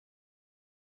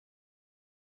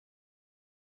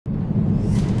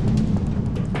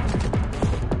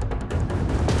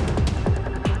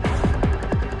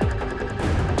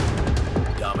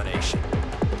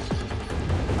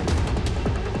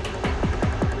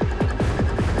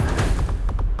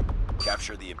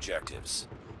Capture the objectives.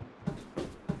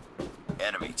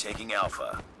 Enemy taking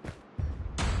Alpha.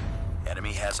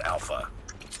 Enemy has Alpha.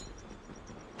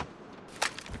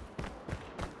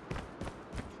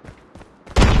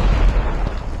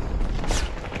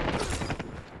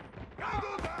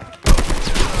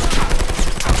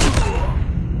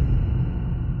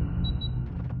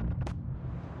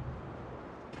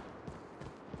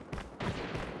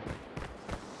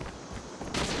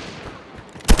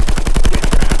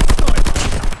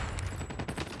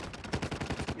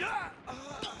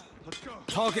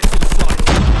 Targets in sight.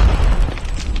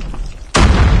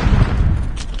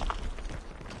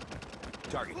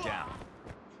 Target down.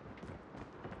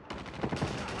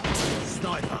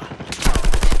 Sniper.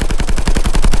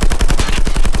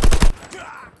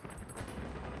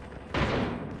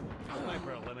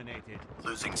 Sniper eliminated.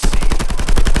 Losing C.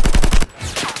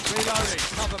 Reloading.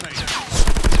 Cover me.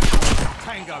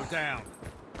 Tango down.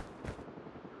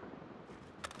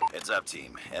 Heads up,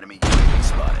 team. Enemy UAV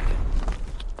spotted.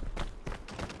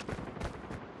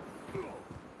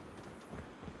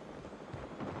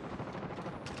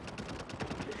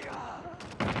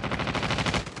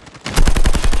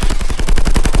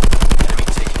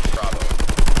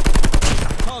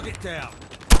 Target down.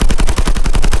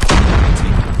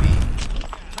 Taking B.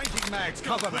 Changing mags,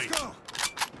 cover me.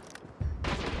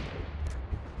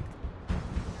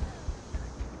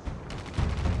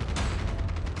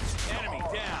 Enemy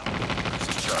down.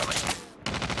 Losing Charlie.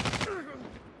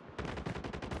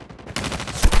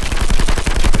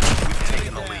 We've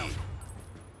taken the lead.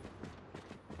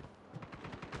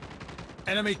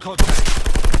 Enemy contact.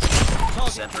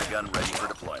 Sentry gun ready for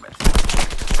deployment.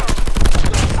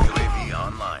 UAV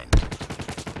online.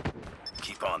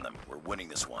 Keep on them. We're winning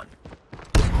this one.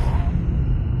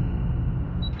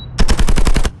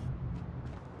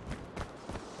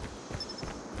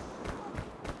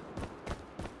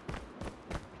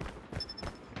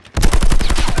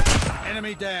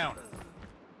 Enemy down.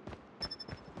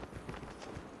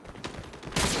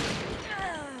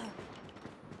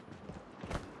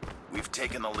 We've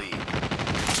taken the lead.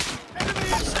 Enemy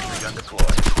Sentry gun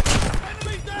deployed.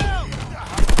 Enemy down!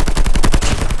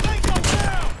 Tango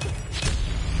down!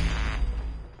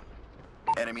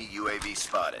 Enemy UAV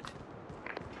spotted.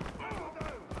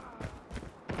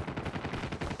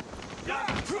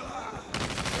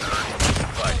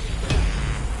 Fighting.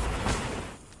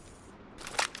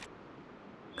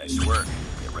 Nice work.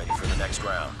 Get ready for the next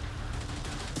round.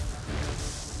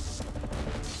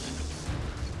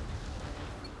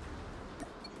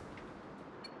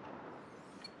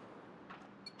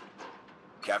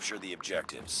 Capture the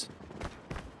objectives.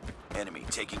 Enemy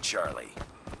taking Charlie.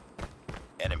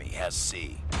 Enemy has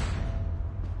C.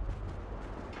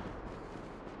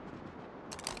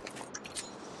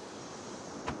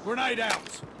 Grenade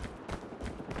out!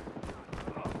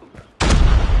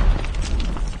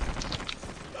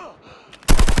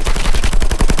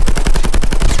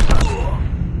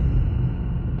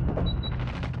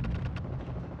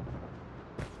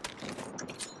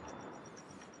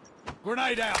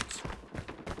 Grenade out!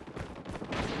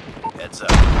 Heads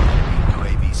up.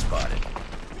 Enemy UAV spotted.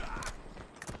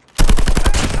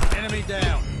 Enemy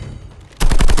down.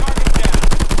 Target down.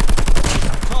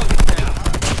 Target down.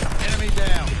 Enemy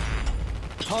down.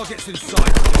 Targets in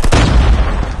sight.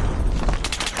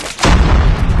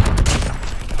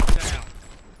 Down.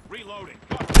 Reloading.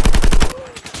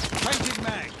 Changing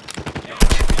mag.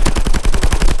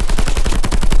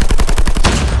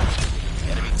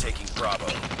 Enemy taking Bravo.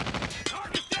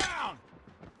 Target down.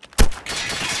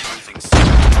 Losing C.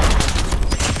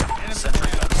 Enemy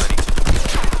Sentry down. gun ready to deploy.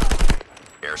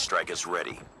 Airstrike is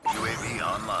ready. UAV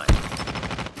online.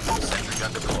 Sentry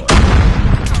gun deployed.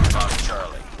 Lost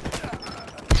Charlie.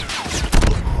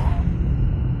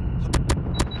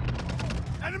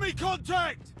 Enemy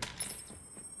contact!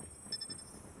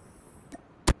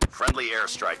 Friendly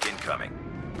airstrike incoming.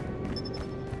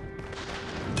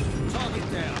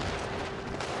 Target down.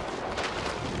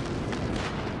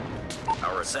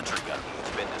 Our sentry gun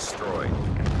has been destroyed.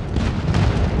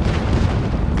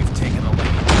 We've taken the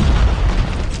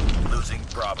lead. Losing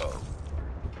Bravo.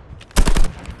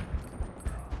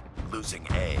 Losing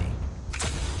A.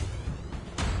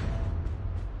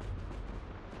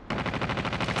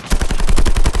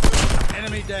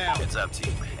 Enemy down. Heads up,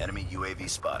 team. Enemy UAV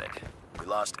spotted. We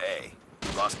lost A.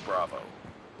 We lost Bravo.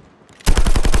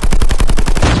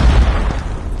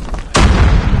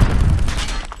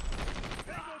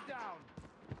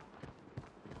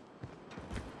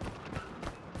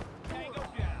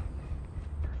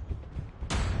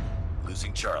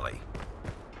 Losing Charlie.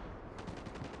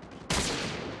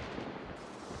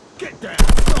 Get down!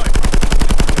 Sniper!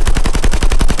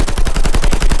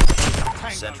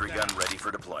 Sentry gun ready for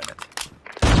deployment.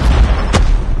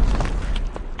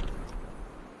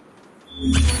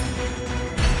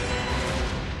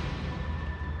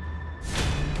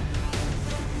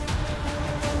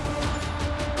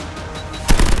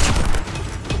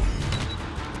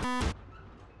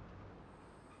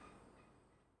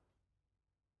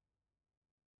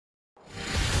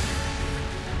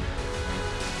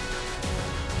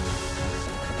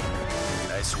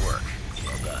 Nice work.